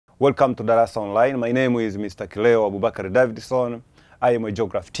Welcome to Darasa Online. My name is Mr. Kileo Abubakar Davidson. I am a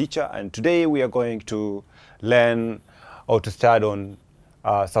geography teacher, and today we are going to learn how to start on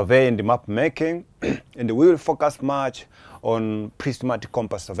survey and map making, and we will focus much on prismatic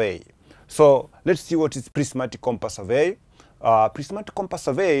compass survey. So let's see what is prismatic compass survey. Prismatic compass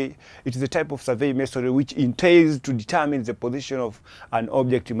survey, it is a type of survey method which entails to determine the position of an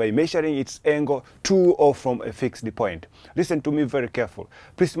object by measuring its angle to or from a fixed point. Listen to me very careful.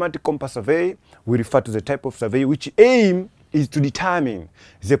 Prismatic compass survey, we refer to the type of survey which aim is to determine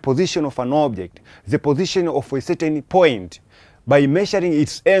the position of an object, the position of a certain point by measuring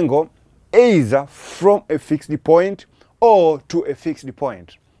its angle either from a fixed point or to a fixed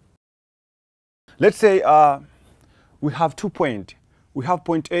point. Let's say we have 2 points. We have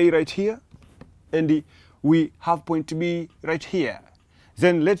point A right here, and we have point B right here.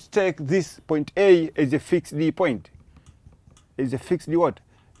 Then let's take this point A as a fixed point. Is a fixed what?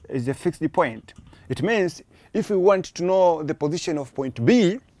 Is a fixed point. It means if we want to know the position of point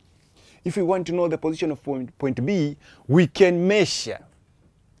B, we can measure,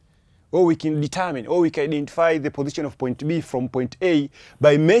 or we can determine, or we can identify the position of point B from point A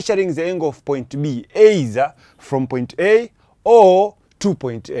by measuring the angle of point B, either from point A or to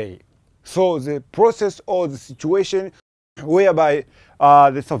point A. So the process or the situation whereby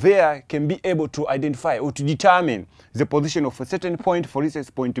the surveyor can be able to identify or to determine the position of a certain point, for instance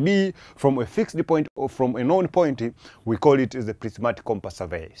point B, from a fixed point or from a known point, we call it the prismatic compass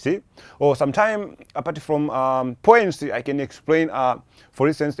survey. See? Or sometime apart from points, I can explain, for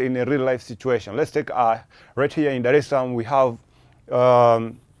instance, in a real life situation. Let's take right here in Dar es Salaam, we have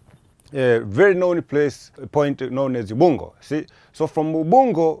a very known place, a point known as Ubungo. See? So from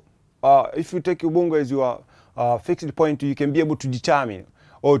Ubungo, if you take Ubungo as your fixed point, you can be able to determine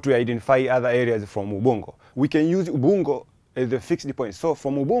or to identify other areas from Ubungo. We can use Ubungo as a fixed point. So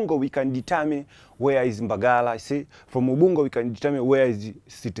from Ubungo, we can determine where is Mbagala. See, from Ubungo, we can determine where is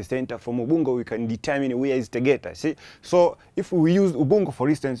city center. From Ubungo, we can determine where is Tegeta. See, so if we use Ubungo, for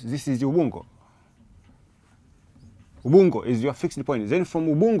instance, this is Ubungo. Ubungo is your fixed point. Then from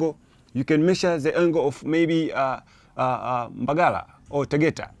Ubungo, you can measure the angle of maybe Mbagala or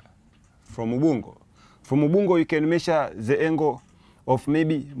Tegeta from Ubungo. From Ubungo, you can measure the angle of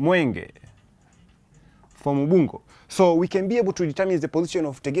maybe Mwenge from Ubungo. So we can be able to determine the position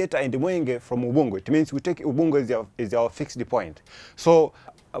of Tegeta and Mwenge from Ubungo. It means we take Ubungo as our fixed point. So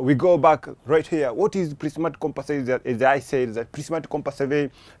we go back right here. What is prismatic compass survey? As I said, that prismatic compass survey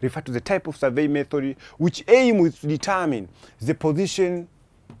refers to the type of survey method which aims to determine the position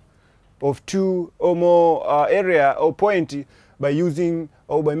of two or more area or point by using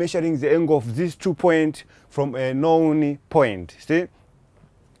or by measuring the angle of these 2 points from a known point. See?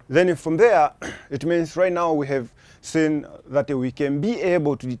 Then from there, it means right now we have seen that we can be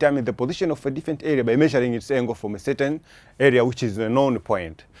able to determine the position of a different area by measuring its angle from a certain area which is a known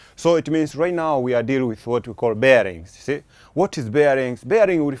point. So it means right now we are dealing with what we call bearings. See? What is bearings?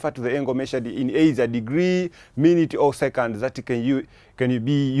 Bearing will refer to the angle measured in either degree, minute, or second that can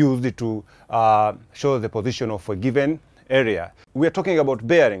be used to show the position of a given area. We are talking about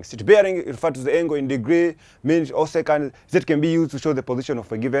bearings. Bearing refers to the angle in degree, minute, or second that can be used to show the position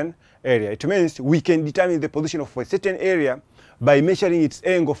of a given area. It means we can determine the position of a certain area by measuring its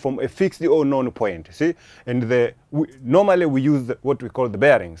angle from a fixed or known point. See, and normally we use what we call the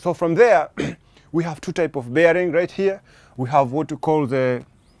bearing. So from there, we have 2 types of bearing right here. We have what we call the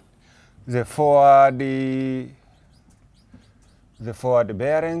forward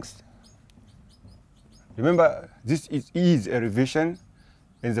bearings. Remember, this is a revision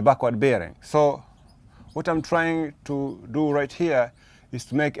in the backward bearing. So what I'm trying to do right here is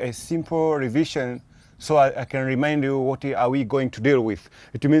to make a simple revision so I can remind you what are we going to deal with.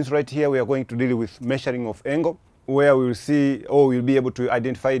 It means right here we are going to deal with measuring of angle, where we will see or we'll be able to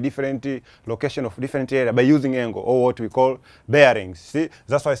identify different location of different area by using angle, or what we call bearings. See,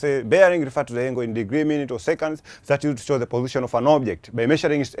 that's why I say bearing refers to the angle in degree, minute, or seconds that used to show the position of an object by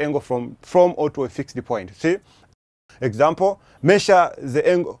measuring its angle from or to a fixed point. See, example, measure the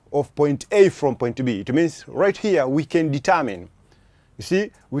angle of point A from point B. It means right here we can determine. You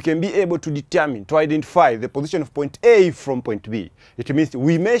see, we can be able to determine, to identify the position of point A from point B. It means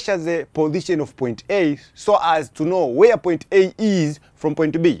we measure the position of point A so as to know where point A is from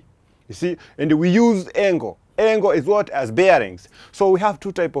point B. You see, and we use angle. Angle is what? As bearings. So we have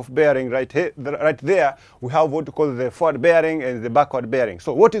 2 types of bearing right here, right there. We have what we call the forward bearing and the backward bearing.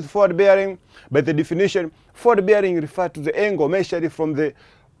 So what is forward bearing? By the definition, forward bearing refers to the angle measured from the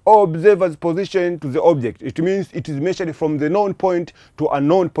observer's position to the object. It means it is measured from the known point to a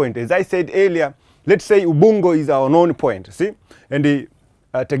known point. As I said earlier, let's say Ubungo is our known point, see? And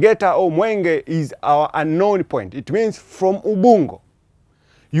Tegeta or Mwenge is our unknown point. It means from Ubungo,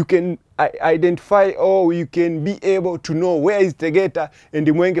 you can identify or you can be able to know where is Tegeta and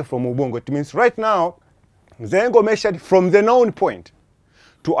the Mwenge from Ubungo. It means right now, the angle measured from the known point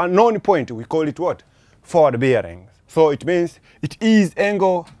to a known point, we call it what? Forward bearing. So it means it is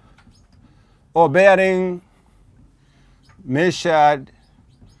angle or bearing measured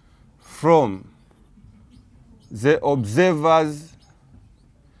from the observer's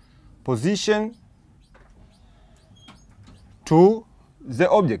position to the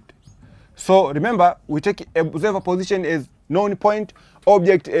object. So remember, we take observer position as known point,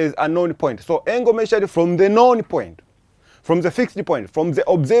 object as unknown point. So angle measured from the known point, from the fixed point, from the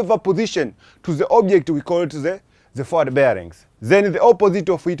observer position to the object, we call it the forward bearings. Then the opposite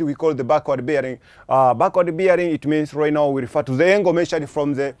of it, we call the backward bearing. Backward bearing, it means right now we refer to the angle measured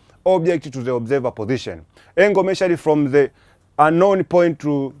from the object to the observer position. Angle measured from the unknown point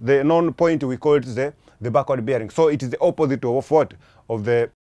to the known point, we call it the backward bearing. So it is the opposite of what? Of the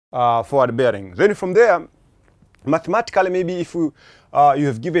forward bearing. Then from there, mathematically, maybe if you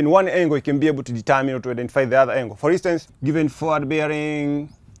have given one angle, you can be able to determine or to identify the other angle. For instance, given forward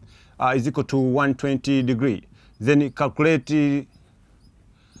bearing is equal to 120 degree. Then you calculate its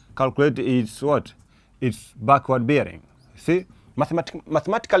what? Its backward bearing. See?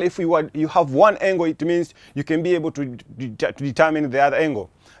 Mathematically, if you have one angle, it means you can be able to determine the other angle.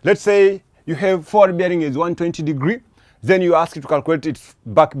 Let's say you have forward bearing is 120 degree. Then you ask it to calculate its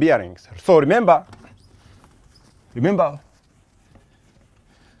back bearings. So remember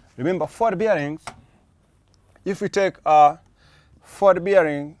forward bearings. If we take a forward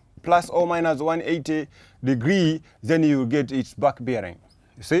bearing plus or minus 180 degree, then you get its back bearing.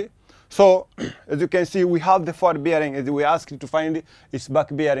 You see? So as you can see, we have the forward bearing, and we ask it to find its back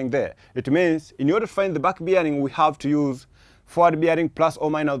bearing there. It means in order to find the back bearing, we have to use forward bearing plus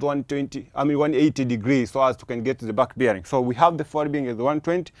or minus 180 degrees so as to can get to the back bearing. So we have the forward bearing as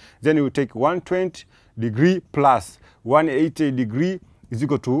 120, then we take 120 degree plus 180 degree is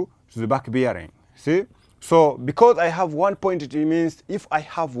equal to the back bearing. See? So because I have one point, it means if I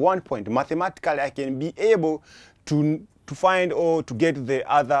have one point, mathematically I can be able to find or to get the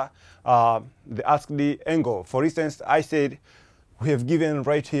other, the asked angle. For instance, I said we have given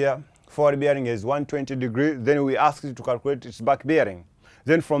right here forward bearing is 120 degrees, then we ask it to calculate its back bearing.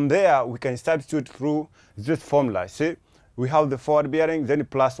 Then from there, we can substitute through this formula. See, we have the forward bearing, then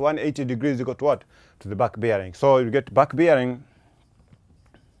plus 180 degrees is equal to what? To the back bearing. So you get back bearing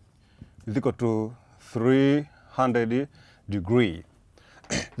is equal to 300 degree.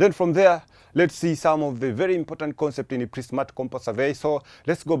 Then from there, let's see some of the very important concepts in the prismatic compass survey. So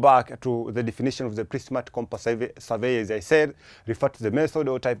let's go back to the definition of the prismatic compass survey. As I said, refer to the method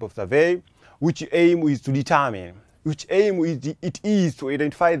or type of survey, which aim is to determine, it is to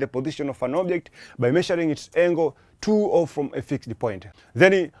identify the position of an object by measuring its angle to or from a fixed point.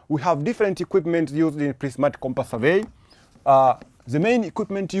 Then we have different equipment used in prismatic compass survey. The main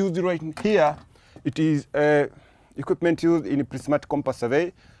equipment used right here, it is equipment used in prismatic compass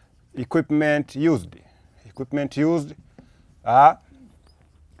survey. Equipment used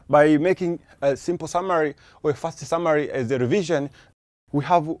by making a simple summary or a fast summary as a revision, we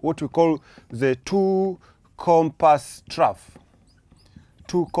have what we call the two compass troughs.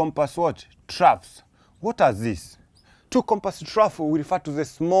 Two compass what? Troughs. What are these? Two compass troughs, we refer to the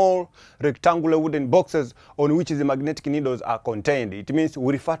small rectangular wooden boxes on which the magnetic needles are contained. It means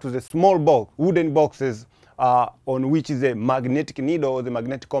we refer to the small wooden boxes on which the magnetic needle or the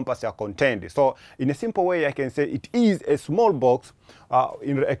magnetic compass are contained. So in a simple way, I can say it is a small box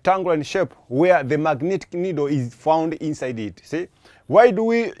in rectangular in shape where the magnetic needle is found inside it. See, why do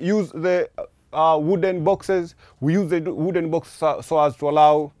we use the wooden boxes? We use the wooden box so as to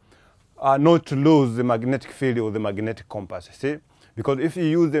allow not to lose the magnetic field or the magnetic compass. See, because if you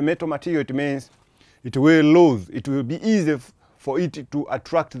use the metal material, it means it will lose. It will be easy for it to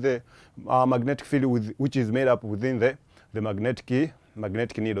attract the magnetic field which is made up within the magnetic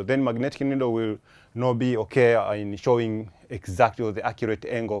needle. Then magnetic needle will not be okay in showing exactly or the accurate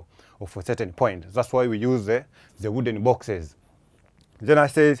angle of a certain point. That's why we use the wooden boxes. Then I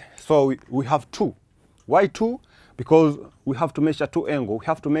said, so we have two. Why two? Because we have to measure two angles. We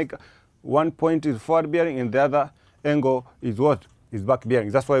have to make one point is forward bearing and the other angle is what? Is back bearing.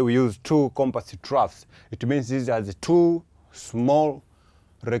 That's why we use two compass troughs. It means these are the two small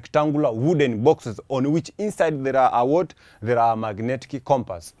rectangular wooden boxes on which inside there are what? There are magnetic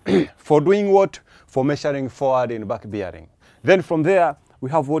compass. For doing what? For measuring forward and back bearing. Then from there,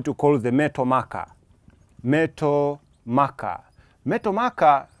 we have what we call the metal marker. Metal marker. Metal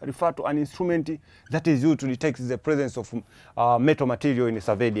marker refers to an instrument that is used to detect the presence of metal material in a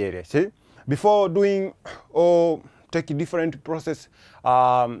surveyed area. See? Before doing or take a different process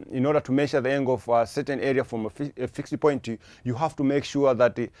in order to measure the angle of a certain area from a fixed point, you have to make sure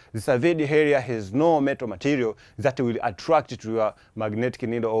that the surveyed area has no metal material that will attract to your magnetic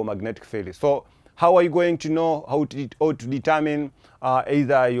needle or magnetic field. So how are you going to know how to determine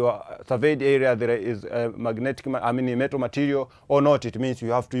either your surveyed area there is a metal material or not? It means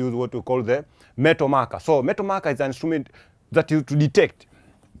you have to use what we call the metal marker. So metal marker is an instrument that is to detect.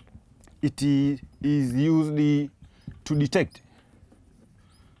 It is used to detect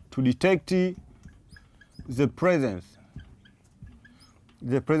the presence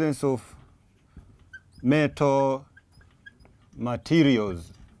of metal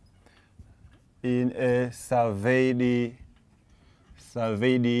materials in a surveyed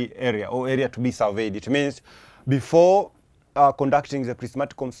area or area to be surveyed. It means before conducting the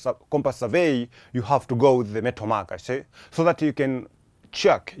prismatic compass survey, you have to go with the metal marker, see? So that you can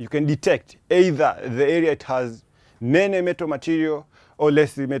check, you can detect either the area it has many metal material or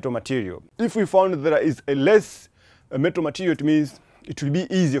less metal material. If we found there is a less metal material, it means it will be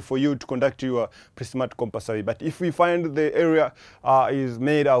easier for you to conduct your prismatic compass survey. But if we find the area is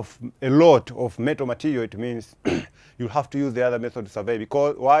made of a lot of metal material, it means you'll have to use the other method to survey.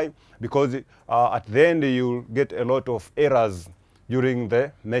 Because why? Because at the end you'll get a lot of errors during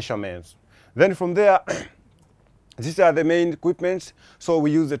the measurements. Then from there, these are the main equipments. So we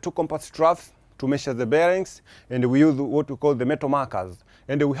use the two compass troughs to measure the bearings, and we use what we call the metal markers.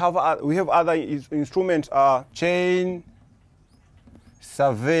 And we have other instruments, chain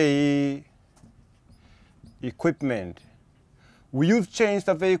survey equipment. We use chain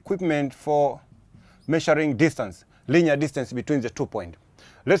survey equipment for measuring distance, linear distance between the 2 points.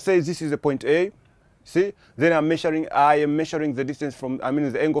 Let's say this is a point A, see? Then I am measuring the distance from,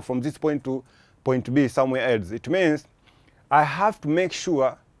 the angle from this point to point B somewhere else. It means I have to make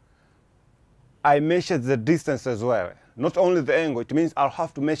sure I measure the distance as well. Not only the angle, it means I'll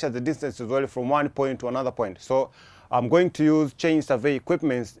have to measure the distance as well from one point to another point. So I'm going to use chain survey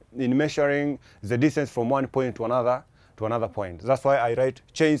equipment in measuring the distance from one point to another point. That's why I write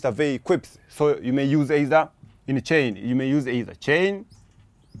chain survey equips. So you may use either in a chain, you may use either chain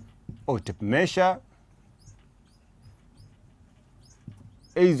or tape measure.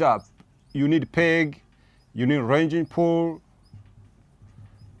 Either you need peg, you need ranging pole,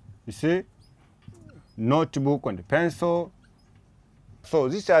 you see, notebook and pencil. So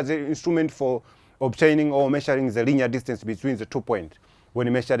these are the instrument for obtaining or measuring the linear distance between the 2 points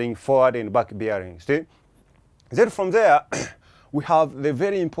when measuring forward and back bearings. See? Then from there, we have the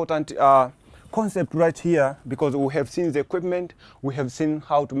very important concept right here, because we have seen the equipment, we have seen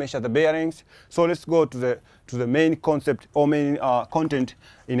how to measure the bearings. So let's go to the main concept or main content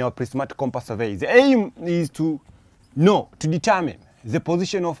in our prismatic compass survey. The aim is to determine the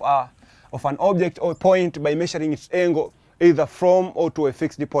position of an object or point by measuring its angle either from or to a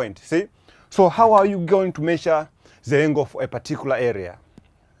fixed point. See? So how are you going to measure the angle of a particular area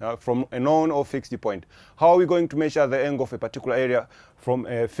from a known or fixed point? How are we going to measure the angle of a particular area from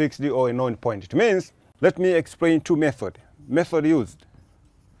a fixed or a known point? It means, let me explain two methods. Method used.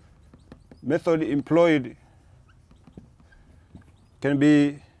 Method employed can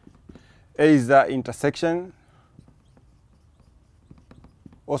be either intersection,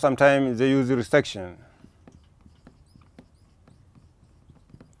 or sometimes they use resection.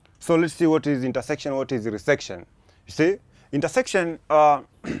 So let's see what is intersection, what is resection. You see, intersection,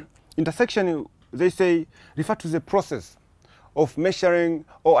 they say, refer to the process of measuring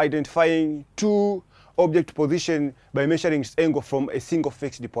or identifying two object position by measuring its angle from a single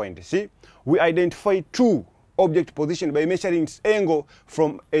fixed point. See, we identify two object position by measuring its angle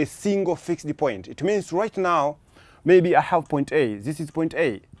from a single fixed point. It means right now, maybe I have point A, this is point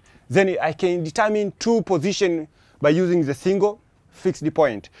A. Then I can determine two position by using the single fixed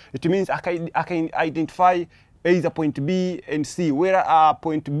point. It means I can identify either point B and C. Where are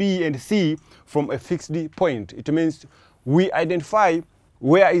point B and C from a fixed point? It means we identify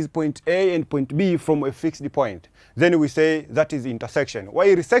where is point A and point B from a fixed point. Then we say that is intersection. While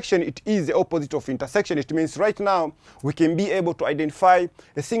resection, it is the opposite of intersection. It means right now we can be able to identify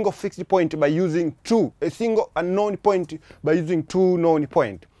a single fixed point by using a single unknown point by using two known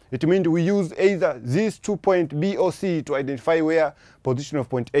points. It means we use either these 2 points B or C to identify where position of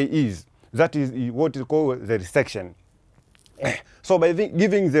point A is. That is what is called the resection. So by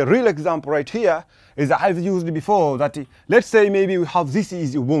giving the real example right here, is I've used before that, let's say maybe we have this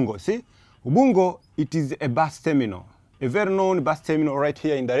is Ubungo. See, Ubungo, it is a bus terminal, a very known bus terminal right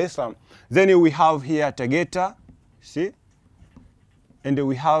here in Dar es Salaam. Then we have here Tegeta, see, and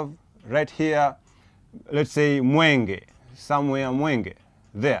we have right here, let's say Mwenge, somewhere Mwenge,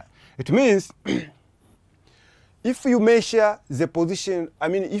 there. It means if you measure the position, I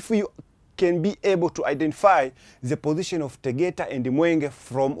mean, if you can be able to identify the position of Tegeta and Mwenge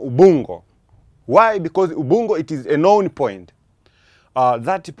from Ubungo. Why? Because Ubungo, it is a known point.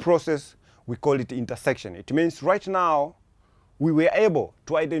 That process, we call it intersection. It means right now, we were able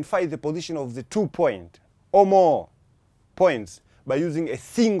to identify the position of the 2 points or more points by using a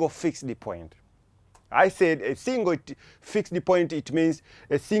single fixed point. I said a single fixed point, it means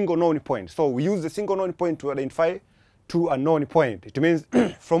a single known point. So we use the single known point to identify 2 unknown points. It means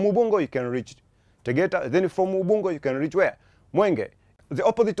from Ubungo you can reach Tegeta, then from Ubungo you can reach where? Mwenge. The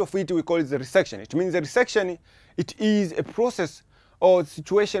opposite of it we call it the resection. It means the resection, it is a process or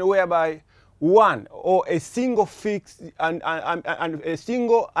situation whereby one or a single fixed and a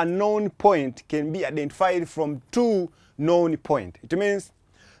single unknown point can be identified from 2 known points. It means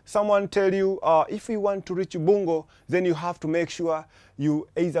someone tell you, if you want to reach Ubungo, then you have to make sure you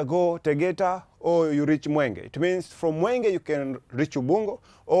either go Tegeta or you reach Mwenge. It means from Mwenge you can reach Ubungo,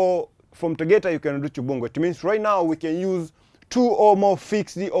 or from Tegeta you can reach Ubungo. It means right now we can use 2 or more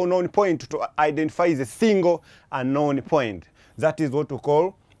fixed or known points to identify the single unknown point. That is what we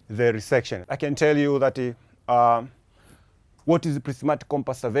call the resection. I can tell you that what is the prismatic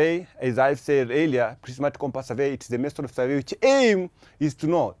compass survey? As I've said earlier, prismatic compass survey, it's the method of survey which aim is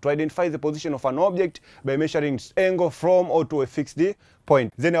to identify the position of an object by measuring its angle from or to a fixed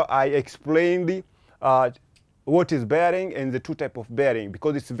point. Then I explained what is bearing and the 2 types of bearing,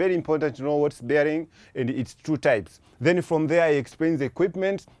 because it's very important to know what's bearing and its 2 types. Then from there I explain the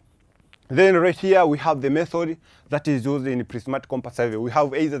equipment. Then right here we have the method that is used in prismatic compass survey. We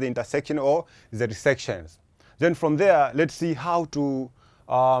have either the intersection or the resections. Then from there, let's see how to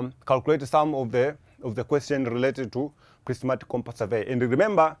calculate some of the questions related to prismatic compass survey. And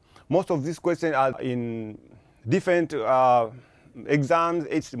remember, most of these questions are in different exams.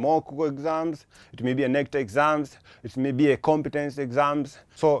 It's mock exams, it may be a nectar exams, it may be a competence exams.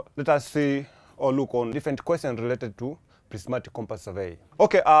 So let us see or look on different questions related to prismatic compass survey.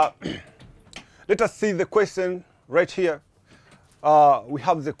 Okay, let us see the question right here. We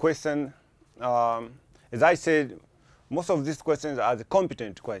have the question, as I said, most of these questions are the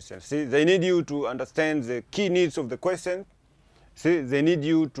competent questions. See, they need you to understand the key needs of the question. See, they need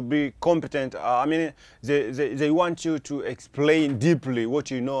you to be competent. I mean, they want you to explain deeply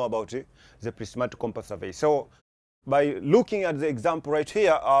what you know about the prismatic compass survey. So by looking at the example right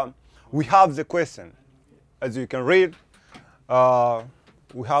here, we have the question. As you can read,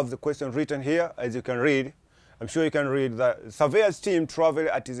 we have the question written here, as you can read. I'm sure you can read that surveyor's team travel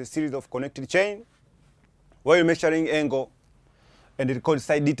at a series of connected chain while measuring angle and record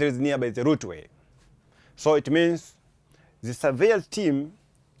side details nearby the roadway. So it means the surveyor's team,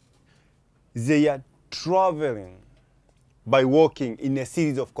 they are traveling by walking in a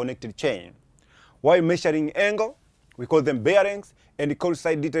series of connected chain. While measuring angle, we call them bearings, and record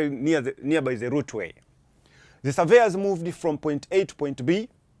side details nearby the roadway. The surveyors moved from point A to point B,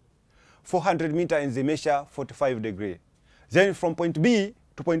 400 meters, and they measure 45 degrees. Then from point B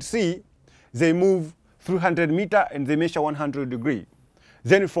to point C, they move 300 meters and they measure 100 degrees.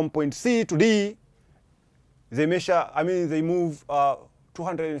 Then from point C to D, they measure, they move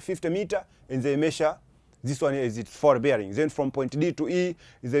 250 meters and they measure, this one is its 4 bearings. Then from point D to E,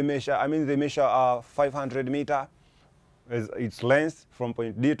 they measure, 500 meters as its length from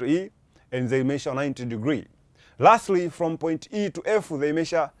point D to E, and they measure 90 degrees. Lastly, from point E to F, they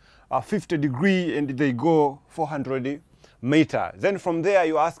measure 50 degrees and they go 400 meters. Then from there,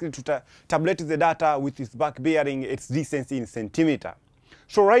 you ask it to tabulate the data with its back bearing, its distance in centimeter.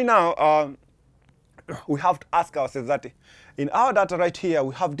 So right now, we have to ask ourselves that in our data right here,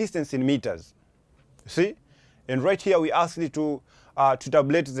 we have distance in meters. See? And right here, we ask it to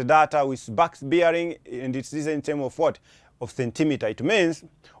tabulate the data with back bearing and its distance in terms of what? Of centimeter. It means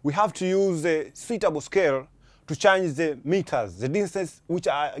we have to use the suitable scale to change the meters, the distance which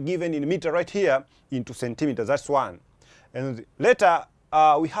are given in meter right here into centimeters. That's one. And later,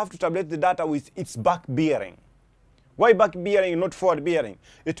 we have to tabulate the data with its back bearing. Why back bearing, not forward bearing?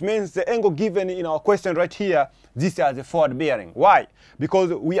 It means the angle given in our question right here, this is the forward bearing. Why?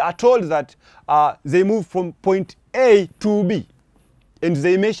 Because we are told that they move from point A to B, and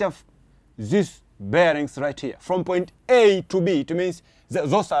they measure these bearings right here. From point A to B, it means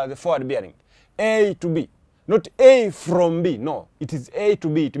those are the forward bearing. A to B. Not A from B, no. It is A to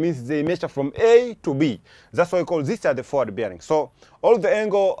B. It means they measure from A to B. That's why we call these are the forward bearing. So all the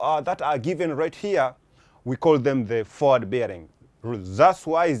angle that are given right here, we call them the forward bearing. That's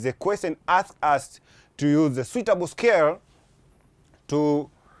why the question asks us to use the suitable scale to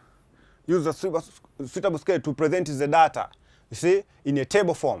use the suitable scale to present the data, you see, in a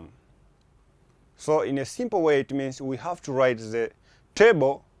table form. So in a simple way, it means we have to write the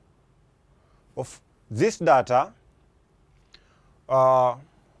table of this data,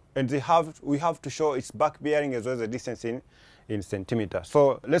 and we have to show its back bearing as well as the distance in centimeters.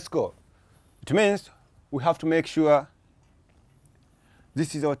 So let's go. It means we have to make sure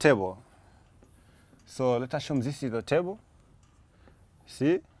this is our table. So let us assume this is the table.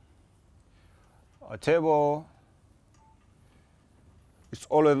 See, a table is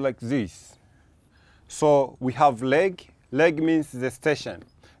always like this. So we have leg. Leg means the station,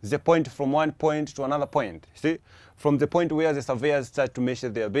 the point from one point to another point. See, from the point where the surveyors start to measure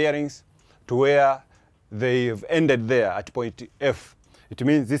their bearings to where they've ended there at point F. It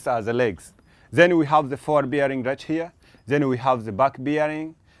means these are the legs. Then we have the forward bearing right here. Then we have the back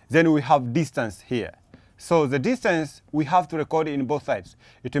bearing. Then we have distance here. So the distance we have to record in both sides.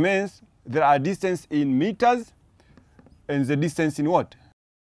 It means there are distance in meters and the distance in what?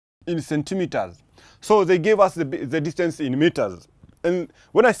 In centimeters. So they gave us the distance in meters. And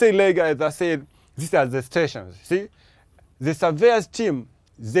when I say leg, as I said, these are the stations. See, the surveyors team,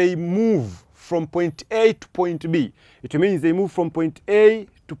 they move from point A to point B. It means they move from point A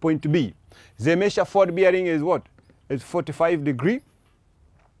to point B. They measure forward bearing is what? It's 45 degrees.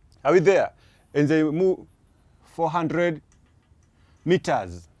 Are we there? And they move 400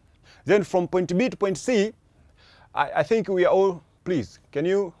 meters. Then from point B to point C, I think we are all, please, can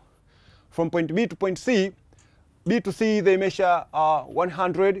you, from point B to point C, B to C they measure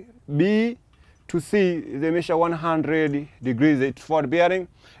 100, B to C they measure 100 degrees, it's forward bearing,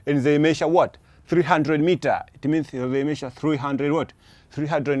 and they measure what? 300 meter. It means they measure 300 what?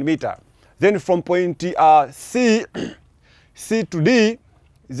 300 meter. Then from point C to D,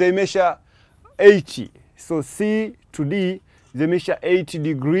 they measure 80. So C to D, they measure 80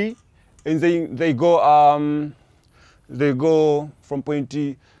 degree, and they go from point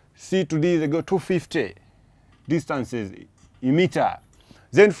C to D, they go 250 distances in meter.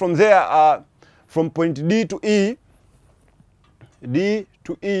 Then from there, from point D to E, they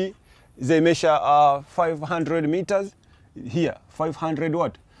measure 500 meters. Here, 500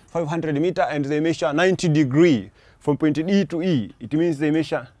 what? 500 meter, and they measure 90 degree. From point D to E, it means they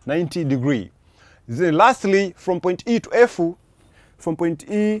measure 90 degree. Then lastly, from point E to F,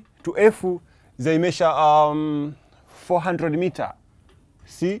 they measure 400 meter.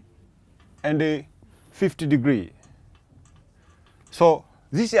 See? And 50 degree. So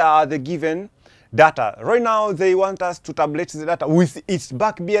these are the given data. Right now they want us to tabulate the data with its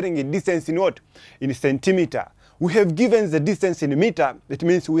back bearing in distance in what? In centimeter. We have given the distance in meter. It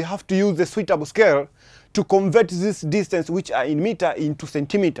means we have to use the suitable scale to convert this distance which are in meter into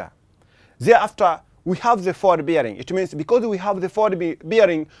centimeter. Thereafter, we have the forward bearing. It means because we have the forward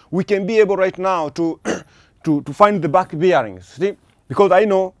bearing, we can be able right now to find the back bearings. See? Because I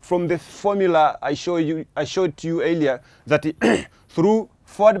know from the formula I showed to you earlier that through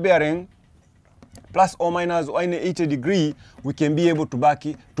forward bearing plus or minus 180 degree, we can be able to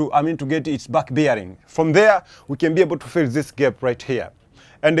get its back bearing. From there, we can be able to fill this gap right here.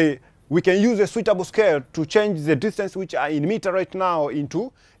 And we can use a suitable scale to change the distance which are in meter right now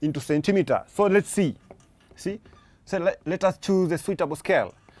into centimeter. So let's see. So let us choose a suitable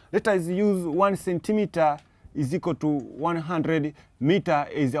scale. Let us use 1 centimeter is equal to 100 meter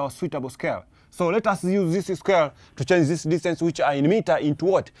is our suitable scale. So let us use this scale to change this distance which are in meter into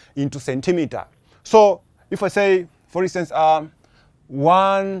what? Into centimeter. So if I say, for instance,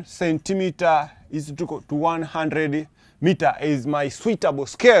 1 centimeter is equal to 100 meter is my suitable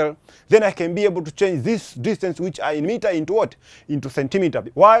scale, then I can be able to change this distance which are in meter into what? Into centimeter.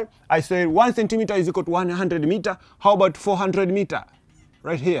 Why? I say 1 centimeter is equal to 100 meter. How about 400 meter?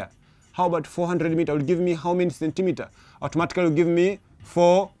 Right here. How about 400 meter? Will give me how many centimeter? Automatically will give me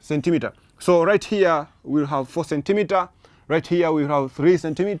 4 centimeter. So right here we'll have 4 centimeter. Right here we have 3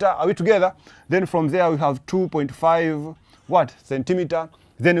 centimeter. Are we together? Then from there we have 2.5 what? Centimeter.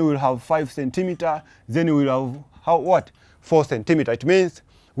 Then we will have 5 centimeter. Then we will have how what? 4 centimeter. It means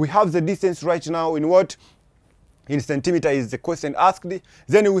we have the distance right now in what? In centimeter is the question asked.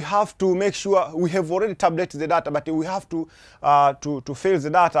 Then we have to make sure we have already tabulated the data, but we have to fill the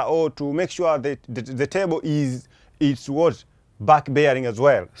data or to make sure that the table is what? Back bearing as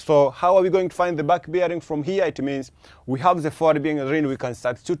well. So how are we going to find the back bearing from here? It means we have the forward bearing ring. We can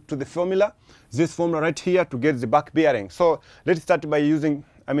substitute to the formula, this formula right here, to get the back bearing. So let's start by using,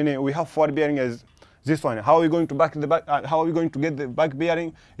 we have forward bearing as this one. How are we going to how are we going to get the back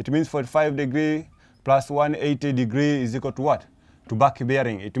bearing? It means 45 degree plus 180 degree is equal to what? To back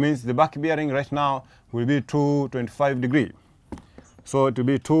bearing. It means the back bearing right now will be 225 degree. So it will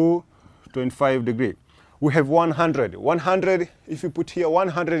be 225 degree. We have 100. 100, if you put here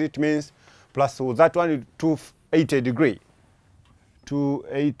 100, it means plus that one is 280 degree.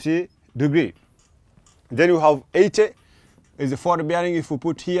 280 degree. Then you have 80 is the forward bearing. If you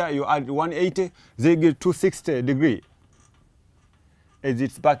put here, you add 180, they give 260 degree as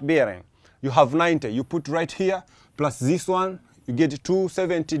its back bearing. You have 90, you put right here, plus this one, you get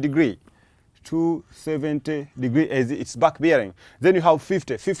 270 degree. 270 degree as its back bearing. Then you have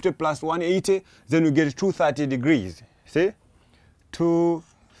 50. 50 plus 180, then you get 230 degrees. See?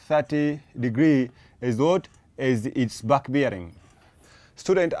 230 degree is what? Is its back bearing.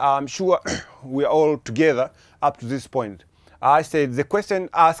 Student, I'm sure we are all together up to this point. I said the question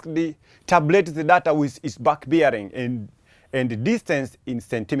asked the tabulate the data with its back bearing and the distance in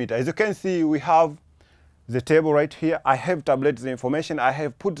centimeter. As you can see, we have the table right here. I have tabulated the information. I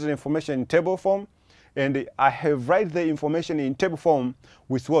have put the information in table form, and I have write the information in table form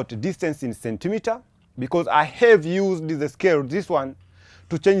with what? Distance in centimeter, because I have used the scale, this one,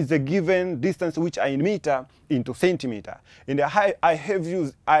 to change the given distance which are in meter into centimeter. And I have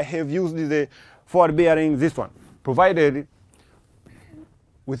used the forward bearing, this one, provided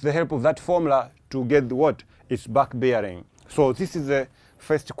with the help of that formula to get the what? Its back bearing. So this is the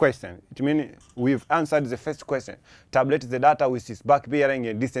first question. It means we've answered the first question. Tabulate the data with its back bearing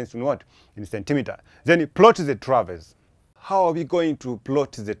and distance in what? In centimeter. Then plot the traverse. How are we going to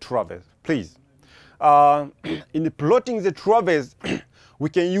plot the traverse? Please. In plotting the traverse, we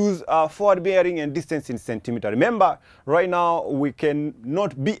can use forward bearing and distance in centimeter. Remember, right now we can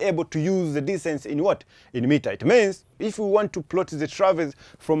not be able to use the distance in what? In meter. It means if we want to plot the traverse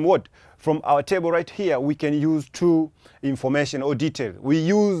from what? From our table right here, we can use two information or details. We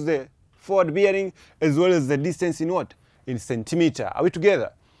use the forward bearing as well as the distance in what? In centimeter. Are we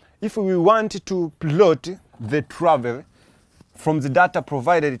together? If we want to plot the traverse from the data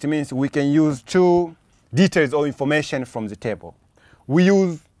provided, it means we can use two details or information from the table. We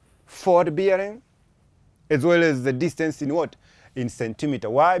use forward bearing as well as the distance in what? In centimeter.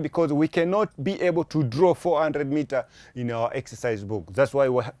 Why? Because we cannot be able to draw 400 meter in our exercise book. That's why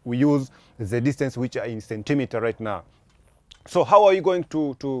we use the distance which are in centimeter right now. So how are you going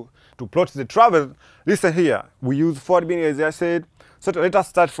to plot the traverse? Listen here. We use forward bearing as I said. So let us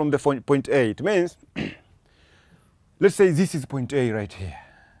start from the point A. It means, let's say this is point A right here.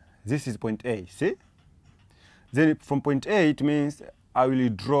 This is point A, see? Then from point A, it means I will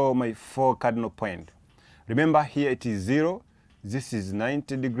draw my 4 cardinal points. Remember here it is 0, this is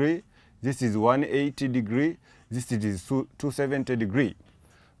 90 degree, this is 180 degree, this is 270 degree.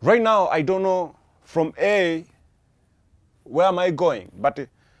 Right now, I don't know from A, where am I going? But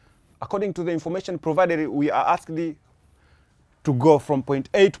according to the information provided, we are asked to go from point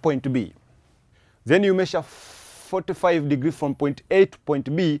A to point B. Then you measure 45 degrees from point A to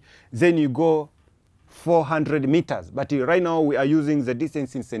point B, then you go 400 meters. But right now we are using the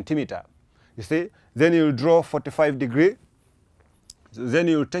distance in centimeter. You see? Then you draw 45 degree. Then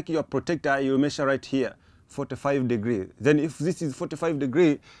you take your protractor, you measure right here, 45 degree. Then if this is 45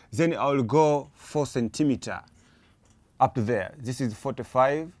 degree, then I will go 4 centimeter up to there. This is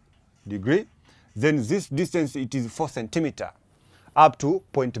 45 degree. Then this distance, it is 4 centimeter up to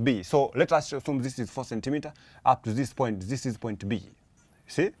point B. So let us assume this is 4 centimeter up to this point. This is point B.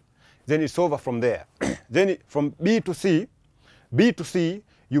 See? Then it's over from there. Then from B to C,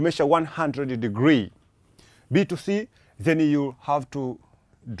 you measure 100 degree. B to C, then you have to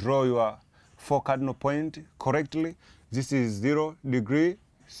draw your 4 cardinal point correctly. This is 0 degree,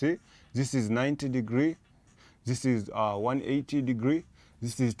 see? This is 90 degree. This is 180 degree.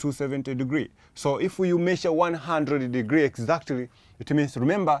 This is 270 degree. So if you measure 100 degree exactly, it means,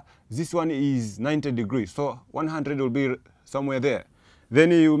 remember, this one is 90 degrees. So 100 will be somewhere there.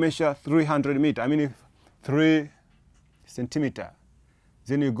 Then you measure 300 meter, 3 centimeter.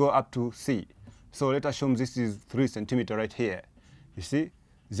 Then you go up to C. So let us assume this is 3 centimeter right here. You see?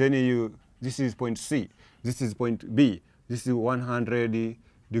 Then this is point C. This is point B. This is 100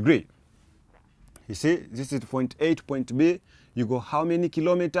 degree. You see? This is point A to point B. You go how many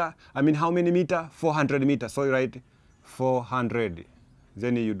kilometer? How many meter? 400 meters. So you write 400.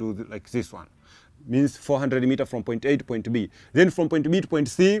 Then you do like this one. Means 400 meter from point A to point B. Then from point B to point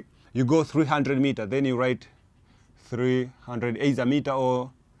C, you go 300 meter. Then you write 300 either meter,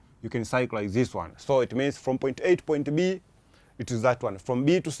 or you can cycle like this one. So it means from point A to point B, it is that one. From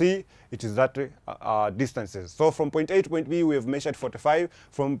B to C, it is that distances. So from point A to point B, we have measured 45.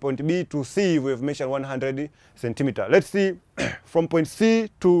 From point B to C, we have measured 100 centimeter. Let's see, from point C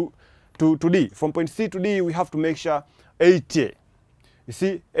to D. From point C to D, we have to measure 80. You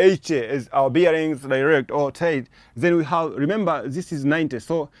see, 80 is our bearings direct or tight. Then we have, remember, this is 90.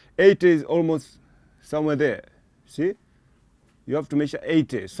 So 80 is almost somewhere there. See? You have to measure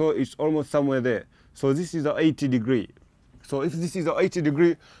 80. So it's almost somewhere there. So this is our 80 degree. So if this is our 80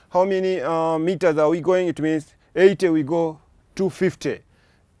 degree, how many meters are we going? It means 80, we go 250.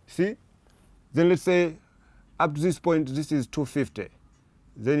 See? Then let's say up to this point, this is 250.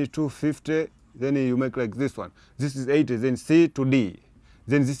 Then it's 250. Then you make like this one. This is 80. Then C to D.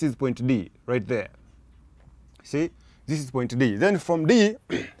 Then this is point D right there. See? This is point D. Then from D,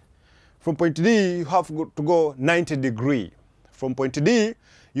 from point D, you have to go 90 degree. From point D,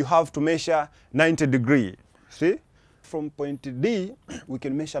 you have to measure 90 degree. See? From point D, we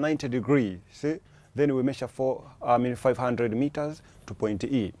can measure 90 degree. See? Then we measure 500 meters to point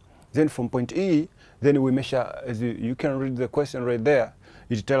E. Then from point E, then we measure, as you can read the question right there.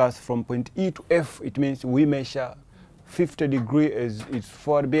 It tells us from point E to F, it means we measure 50 degree as its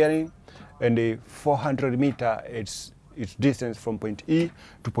forward bearing, and a 400 meter its distance from point E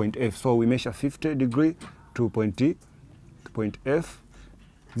to point F. So we measure 50 degree to point E to point F.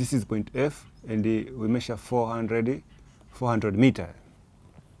 This is point F, and we measure 400 meter.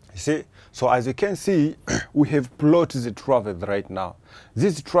 You see? So as you can see, we have plotted the travel right now.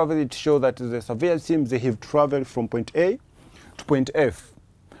 This travel, it shows that the surveyor team, they have traveled from point A to point F,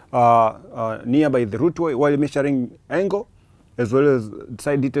 nearby the routeway, while measuring angle, as well as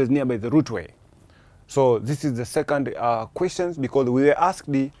side details nearby the routeway. So this is the second question, because we were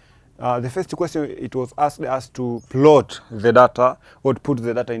asked the first question, it was asked us to plot the data or to put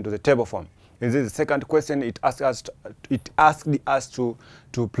the data into the table form. And then the second question, it asked us to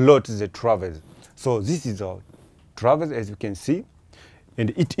plot the travels. So this is our travels, as you can see,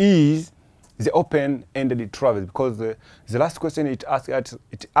 and it is the open-ended travels, because the last question it asked us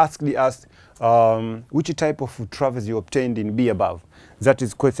which type of travels you obtained in B above. That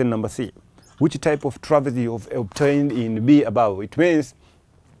is question number C. Which type of travels you have obtained in B above? It means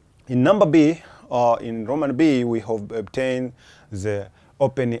in number B, or in Roman B, we have obtained the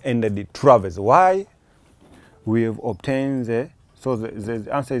open-ended travels. Why? We have obtained so the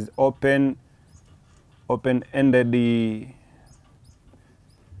answer is open-ended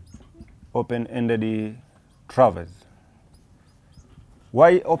travels.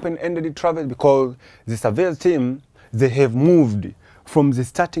 Why open-ended travels? Because the surveyor team, they have moved from the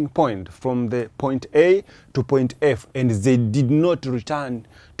starting point, from the point A to point F, and they did not return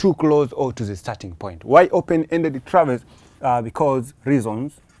too close or to the starting point. Why open-ended travels? Because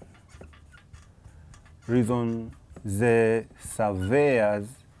reasons, the surveyor's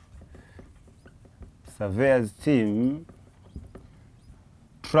team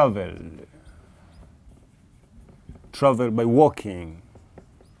traveled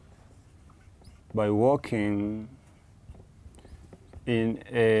by walking in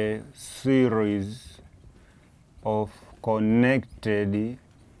a series of connected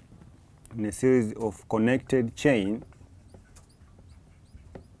chain,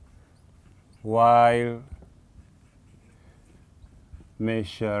 while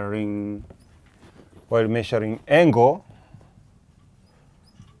measuring angles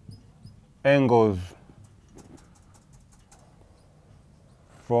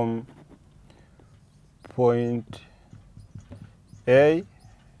from point A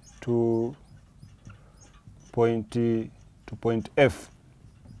to point F,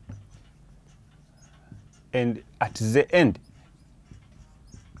 and at the end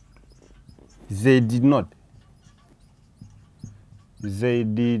they did not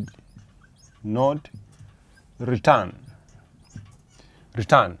return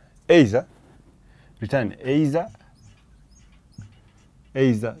either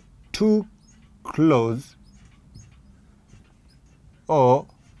too close, or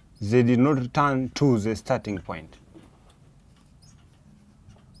they did not return to the starting point.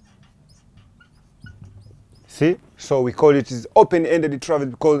 See? So we call it open-ended travel,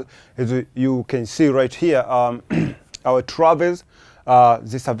 because as you can see right here, our travels,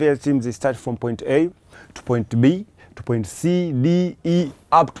 the surveyor team, they start from point A to point B to point C, D, E,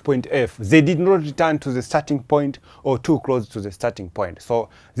 up to point F. They did not return to the starting point or too close to the starting point. So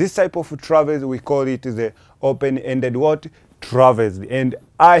this type of travels, we call it the open-ended travels. And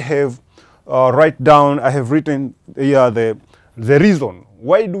I have written here the reason.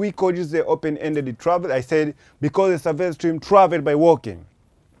 Why do we call this the open-ended travel? I said because the surveyor team traveled by walking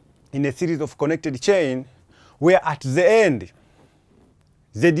in a series of connected chain, where at the end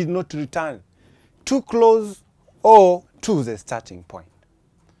they did not return too close or to the starting point.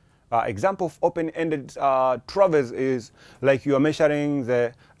 Example of open-ended travels is like you are measuring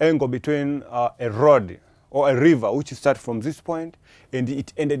the angle between a rod or a river which started from this point and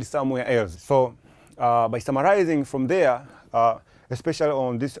it ended somewhere else. So by summarizing from there, especially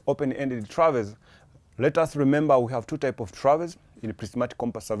on this open-ended traverse, let us remember we have two types of traverse in a prismatic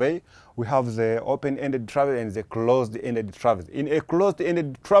compass survey. We have the open-ended traverse and the closed-ended traverse. In a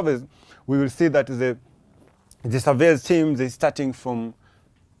closed-ended traverse, we will see that the surveyors team, they're starting from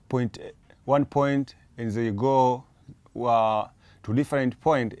one point and they go to different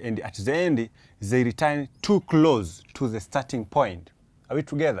point, and at the end they return too close to the starting point. Are we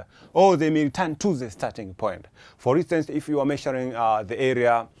together? Or they may return to the starting point. For instance, if you are measuring the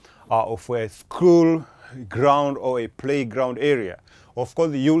area of a school ground or a playground area, of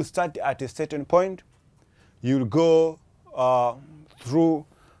course you'll start at a certain point, you'll go through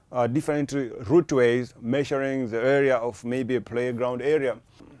different routeways measuring the area of maybe a playground area.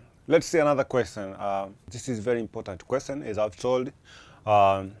 Let's see another question. This is a very important question, as I've told.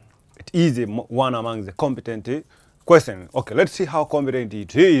 It is one among the competent question. Okay, let's see how competent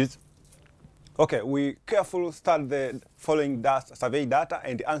it is. Okay, we carefully start the following survey data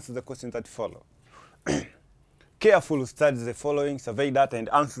and answer the questions that follow. Carefully study the following survey data and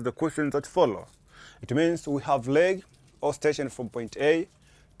answer the questions that follow. It means we have leg or station from point A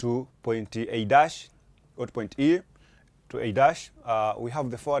to point A dash, or point E to A dash. We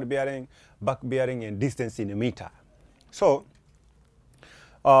have the forward bearing, back bearing, and distance in a meter. So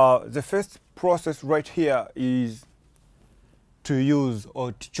the first process right here is to use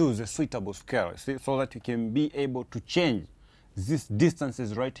or to choose a suitable scale, see, so that you can be able to change these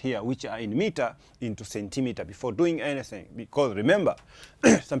distances right here, which are in meter, into centimeter before doing anything. Because remember,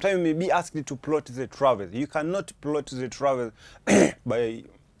 sometimes you may be asked to plot the traverse. You cannot plot the traverse by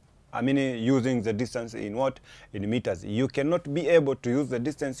using the distance in what? In meters. You cannot be able to use the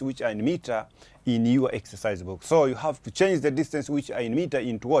distance which are in meter in your exercise book. So you have to change the distance which are in meter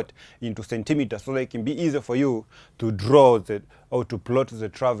into what? Into centimeter, so that it can be easier for you to draw or to plot the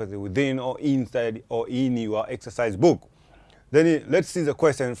traverse within or inside or in your exercise book. Then let's see the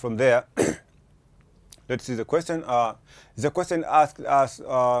question from there. Let's see the question. The question asked us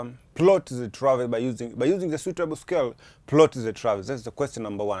plot the traverse by using the suitable scale. Plot the traverse. That's the question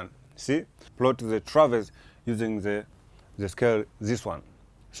number one. See, plot the traverse using the scale, this one.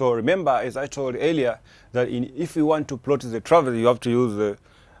 So remember, as I told earlier, that if you want to plot the traverse, you have to use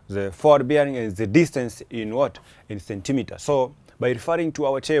the forward bearing and the distance in what? In centimeter. So by referring to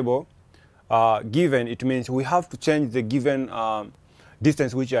our table given, it means we have to change the given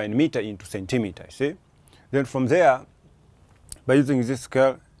distance which are in meter into centimeter. See. Then from there, by using this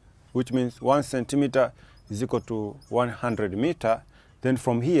scale, which means 1 centimeter is equal to 100 meter, then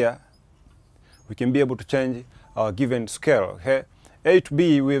from here, we can be able to change our given scale. Okay? A to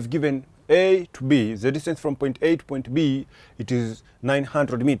B, we have given A to B. The distance from point A to point B, it is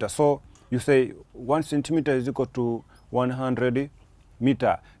 900 meters. So you say 1 centimeter is equal to 100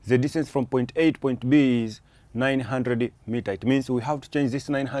 meter. The distance from point A to point B is 900 meter. It means we have to change this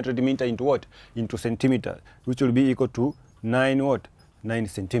 900 meter into what? Into centimeter, which will be equal to 9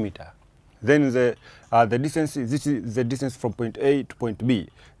 centimeter. Then the distance, this is the distance from point A to point B.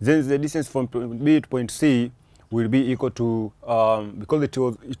 Then the distance from point B to point C will be equal to, because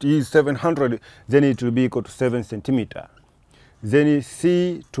it is 700, then it will be equal to 7 centimeter. Then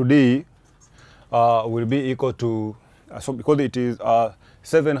C to D will be equal to, so because it is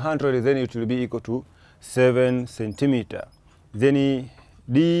 700, then it will be equal to 7 centimeter. Then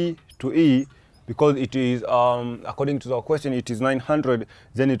D to E, because it is, according to the question, it is 900,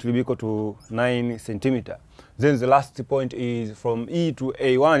 then it will be equal to 9 centimeter. Then the last point is from E to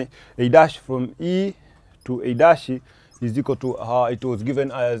A1, A dash from E to A dash is equal to, it was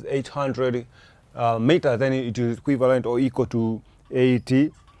given as 800 meter, then it is equivalent or equal to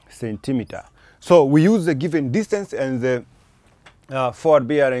 80 centimeter. So we use the given distance and the forward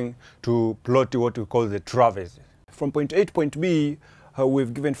bearing to plot what we call the traverse. From point A to point B,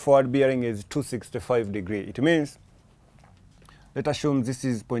 we've given forward bearing is 265 degrees. It means, let's assume this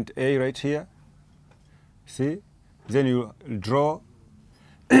is point A right here. See? Then you draw,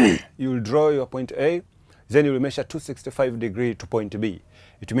 you'll draw your point A, then you will measure 265 degrees to point B.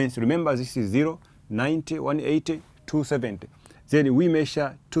 It means, remember, this is 0, 90, 180, 270. Then we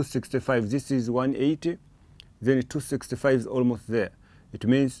measure 265. This is 180. Then 265 is almost there. It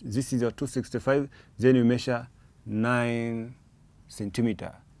means this is your 265. Then you measure 9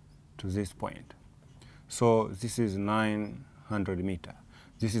 centimeter to this point. So this is 900 meter.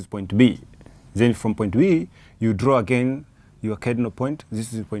 This is point B. Then from point B, you draw again your cardinal point.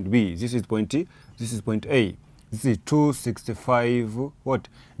 This is point B. This is point T. This is point A. This is 265 what?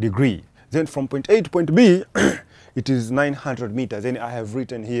 Degree. Then from point A to point B, it is 900 meters. Then I have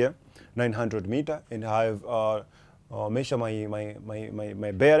written here 900 meter, and I have measure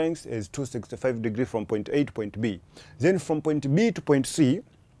my bearings is 265 degrees from point A to point B. Then from point B to point C,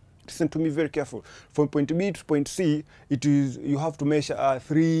 listen to me very careful. From point B to point C, you have to measure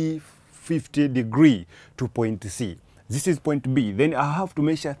 350 degree to point C. This is point B. Then I have to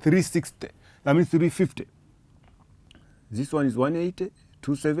measure 360. I mean 350. This one is 180,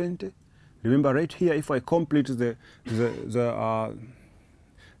 270. Remember right here, if I complete this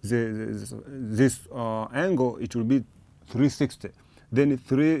angle, it will be 360. Then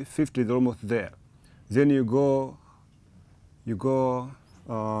 350 is almost there. Then you go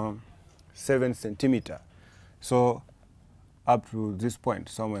 7 centimeter. So up to this point,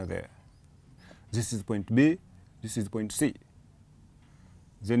 somewhere there. This is point B, this is point C.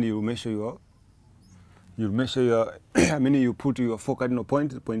 Then you measure your, I mean you put your 4 cardinal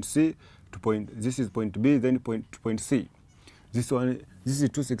points, point C to point, this is point B, then point C. This is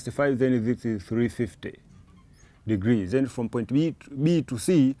 265, then this is 350 degrees. Then from point B to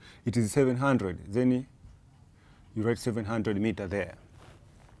C, it is 700. Then you write 700 meter there.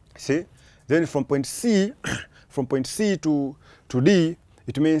 See? Then from point C, to D,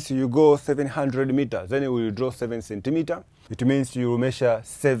 it means you go 700 meters. Then you will draw 7 centimeter. It means you measure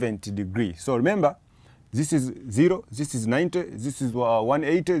 70 degrees. So remember, this is 0, this is 90, this is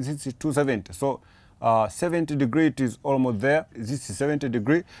 180, this is 270. So 70 degree, it is almost there. This is 70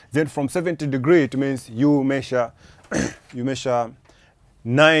 degree. Then from 70 degree, it means you measure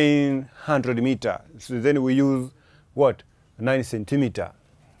 900 meter. So then we use what? 9 centimeter.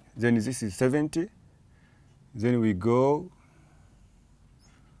 Then this is 70. Then we go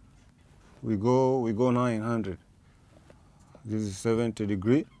 900. This is 70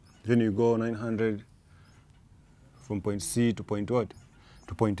 degree. Then you go 900 from point C to point what?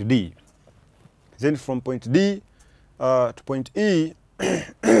 To point D. Then from point D to point E,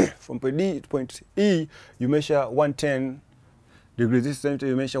 from point D to point E, you measure 110 degrees. This center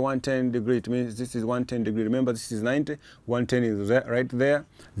you measure 110 degrees. It means this is 110 degrees. Remember, this is 90. 110 is right there.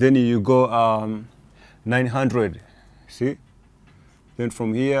 Then you go 900. See? Then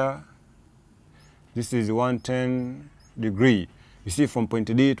from here, this is 110 degree. You see, from point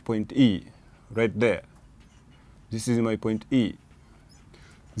D to point E, right there. This is my point E.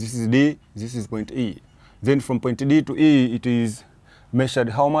 This is D, this is point E. Then from point D to E, it is measured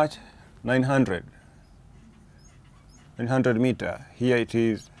how much? 900. 900 meter. Here it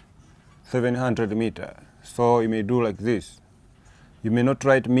is 700 meter. So you may do like this. You may not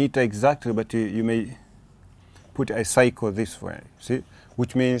write meter exactly, but you may put a cycle this way. See?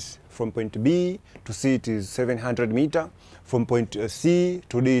 Which means from point B to C it is 700 meter. From point C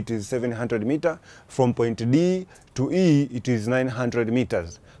to D it is 700 meter. From point D to E it is 900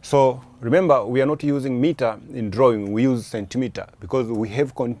 meters. So remember, we are not using meter in drawing, we use centimeter because we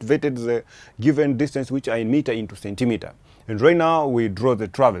have converted the given distance which are in meter into centimeter. And right now we draw the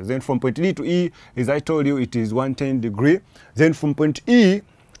traverse. Then from point D to E, as I told you, it is 110 degree. Then from point E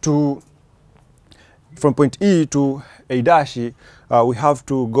to A dash, we have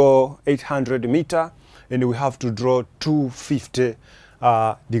to go 800 meter and we have to draw 250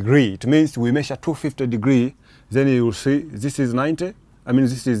 degree. It means we measure 250 degree. Then you will see this is 90. I mean,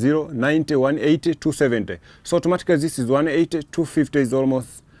 this is 0, 90, 180, 270. So automatically this is 180, 250 is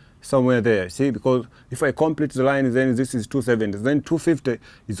almost somewhere there. See, because if I complete the line, then this is 270. Then 250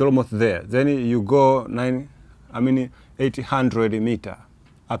 is almost there. Then you go 800 meter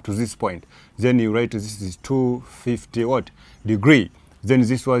up to this point. Then you write this is 250 what? Degree. Then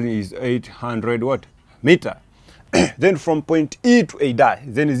this one is 800 what? Meter. Then from point E to A dash,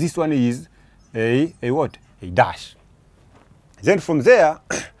 then this one is a what? A dash. Then from there,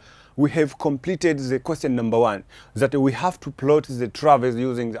 we have completed the question number 1, that we have to plot the traverse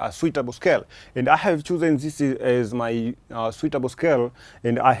using a suitable scale. And I have chosen this as my suitable scale.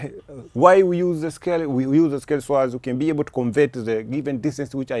 And why we use the scale? We use the scale so as we can be able to convert the given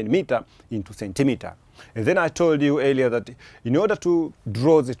distance, which are in meter, into centimeter. And then I told you earlier that in order to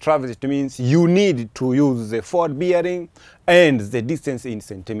draw the traverse, it means you need to use the forward bearing and the distance in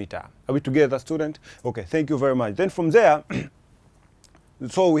centimeter. Are we together, student? Okay, thank you very much. Then from there,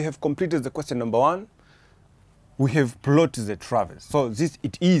 so we have completed the question number 1. We have plotted the traverse. So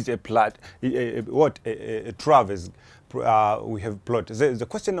it is a plot, a traverse. We have plotted. The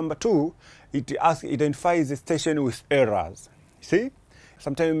question number 2, it identifies the station with errors. See,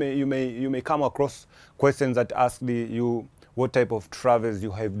 sometimes you may come across questions that ask you what type of traverse you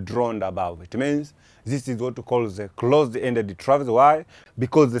have drawn above. It means this is what we call the closed-ended traverse. Why?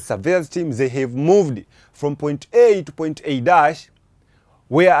 Because the surveyors team, they have moved from point A to point A dash,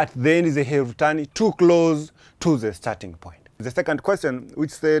 where at the end they have returned too close to the starting point. The second question,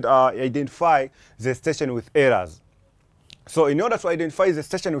 which said identify the station with errors. So in order to identify the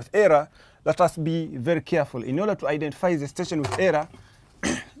station with error, let us be very careful. In order to identify the station with error,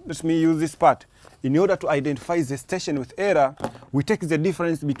 let me use this part. In order to identify the station with error, we take the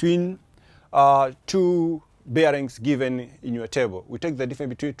difference between two bearings given in your table. We take the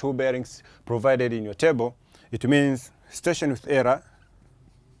difference between two bearings provided in your table. It means station with error,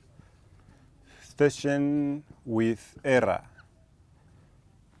 station with error,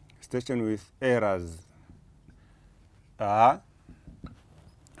 station with errors.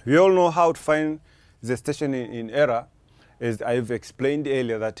 We all know how to find the station in error, as I've explained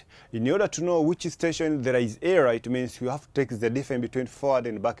earlier, that in order to know which station there is error, it means you have to take the difference between forward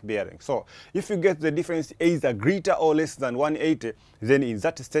and back bearing. So if you get the difference either greater or less than 180, then in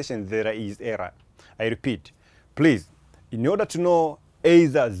that station there is error. I repeat, please, in order to know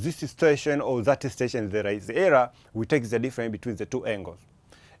either this station or that station there is error, we take the difference between the two angles.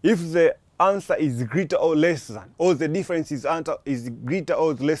 If the answer is greater or less than, or the difference is greater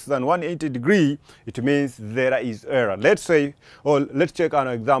or less than 180 degree, it means there is error. Let's say, or let's check an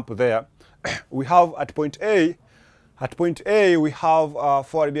example there. We have at point A we have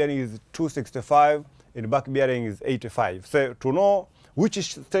forward bearing is 265 and back bearing is 85. So to know which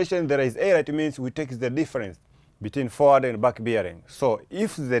station there is error, it means we take the difference between forward and back bearing. So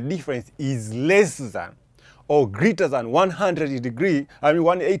if the difference is less than or greater than 180 degree,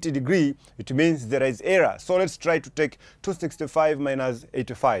 it means there is error. So let's try to take 265 minus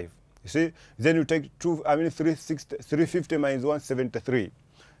 85. You see? Then you take 350 minus 173.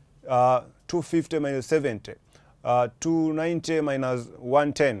 250 minus 70. 290 minus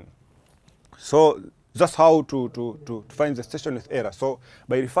 110. So that's how to find the station with error. So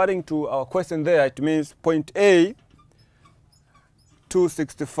by referring to our question there, it means point A,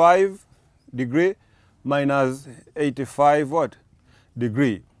 265 degree minus 85 what?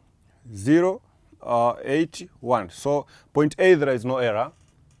 Degree. 0, 81. So point A, there is no error.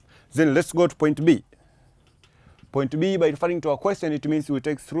 Then let's go to point B. Point B, by referring to our question, it means we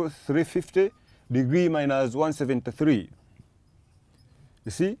take 350 degree minus 173.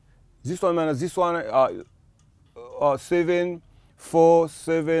 You see? This one minus this one, 7, 4,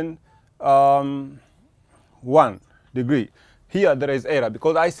 7, 1 degree. Here there is error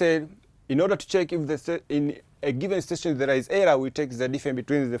because I said in order to check if in a given station there is error, we take the difference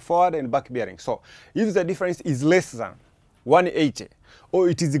between the forward and back bearing. So if the difference is less than 180 or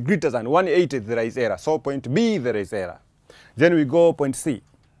it is greater than 180, there is error. So point B, there is error. Then we go point C.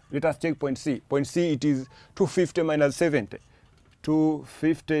 Let us check point C. Point C, it is 250 minus 70.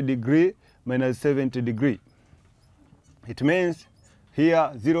 250 degree minus 70 degree. It means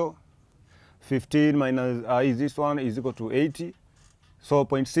here 0, 15 minus this one is equal to 80. So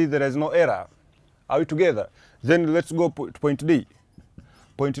point C, there is no error. Are we together? Then let's go to point D.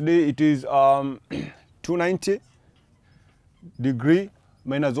 Point D, it is 290 degree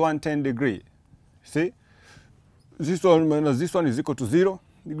minus 110 degree. See? This one minus this one is equal to 0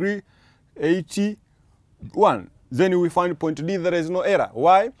 degree, 81. Then we find point D, there is no error.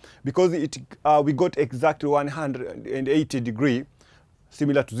 Why? Because we got exactly 180 degree,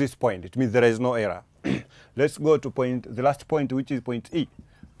 similar to this point. It means there is no error. Let's go to the last point, which is point E.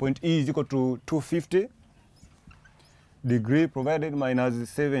 Point E is equal to 250 degree provided minus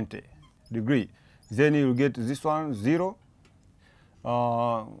 70 degree. Then you will get this one 0,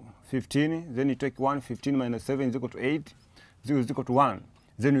 15. Then you take 15 minus 7 is equal to 8. 0 is equal to 1.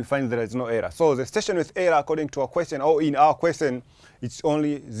 Then we find there is no error. So the station with error, according to our question, or in our question, it's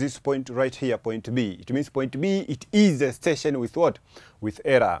only this point right here, point B. It means point B, it is a station with what? With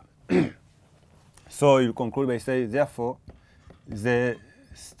error. So you conclude by saying, therefore, the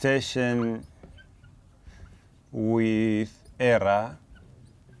station with error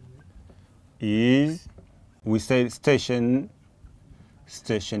is, we say station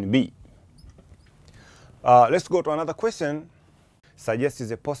B. Let's go to another question. Suggests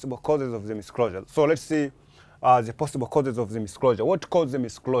the possible causes of the misclosure. So let's see the possible causes of the misclosure. What caused the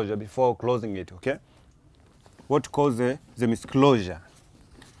misclosure before closing it, okay? What caused the misclosure?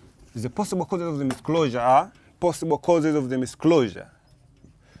 The possible causes of the misclosure are possible causes of the misclosure.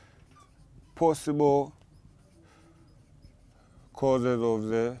 Possible causes of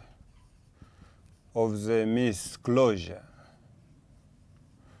the misclosure.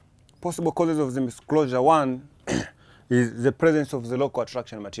 Possible causes of the misclosure, one is the presence of the local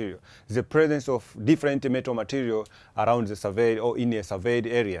attraction material, the presence of different metal material around the surveyed or in a surveyed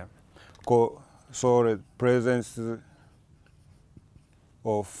area. So the presence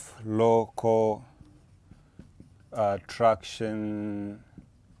of local attraction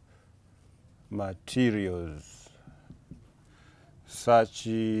materials. such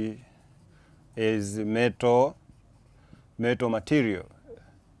as metal material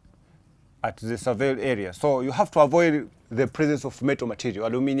at the surveyed area. So you have to avoid the presence of metal material,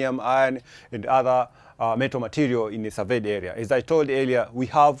 aluminum, iron, and other metal material in the surveyed area. As I told earlier, we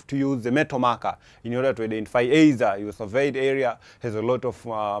have to use the metal marker in order to identify either your surveyed area has a lot of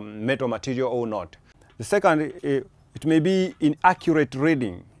metal material or not. The second, it may be inaccurate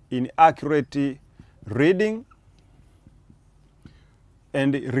reading. Inaccurate reading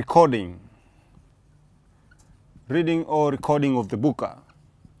and recording. Reading or recording of the book.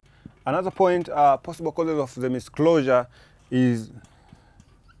 Another point, possible causes of the misclosure is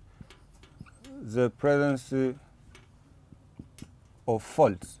the presence of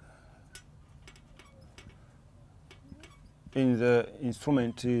faults in the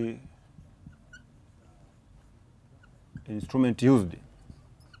instrument used.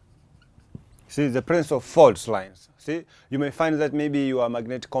 See, the presence of fault lines. See, you may find that maybe your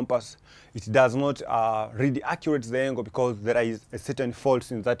magnetic compass, it does not read accurately the angle because there is a certain fault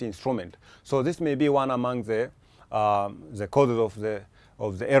in that instrument. So this may be one among the causes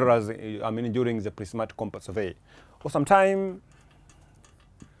of the errors, during the prismatic compass survey. Or sometimes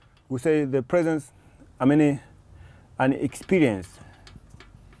we say the presence, an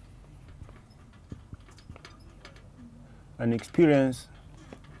experience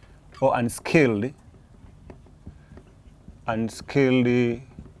or unskilled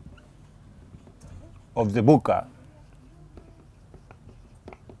of the booker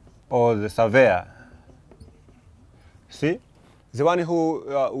or the surveyor. See, the one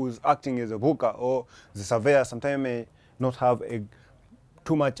who's acting as a booker or the surveyor sometimes may not have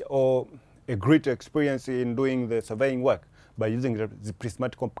too much or a great experience in doing the surveying work by using the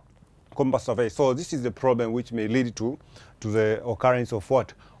prismatic compass survey. So this is the problem which may lead to the occurrence of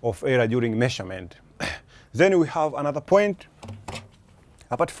of error during measurement. Then we have another point.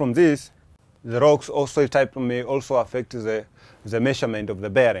 Apart from this, the rocks or soil type may also affect the measurement of the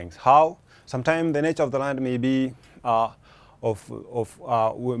bearings. How? Sometimes the nature of the land may be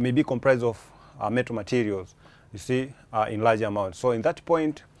may be comprised of metal materials, you see, in large amounts. So in that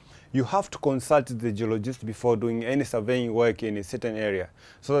point, you have to consult the geologist before doing any surveying work in a certain area,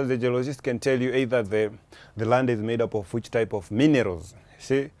 so that the geologist can tell you either the land is made up of which type of minerals.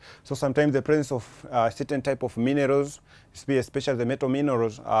 See, so sometimes the presence of certain type of minerals, especially the metal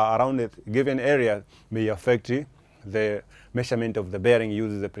minerals around a given area, may affect the measurement of the bearing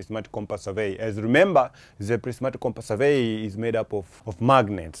used the prismatic compass survey. As remember, the prismatic compass survey is made up of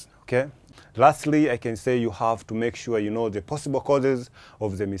magnets. Okay. Lastly, I can say you have to make sure you know the possible causes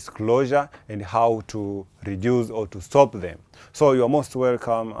of the misclosure and how to reduce or to stop them. So you are most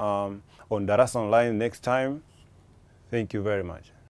welcome on Darasa Online next time. Thank you very much.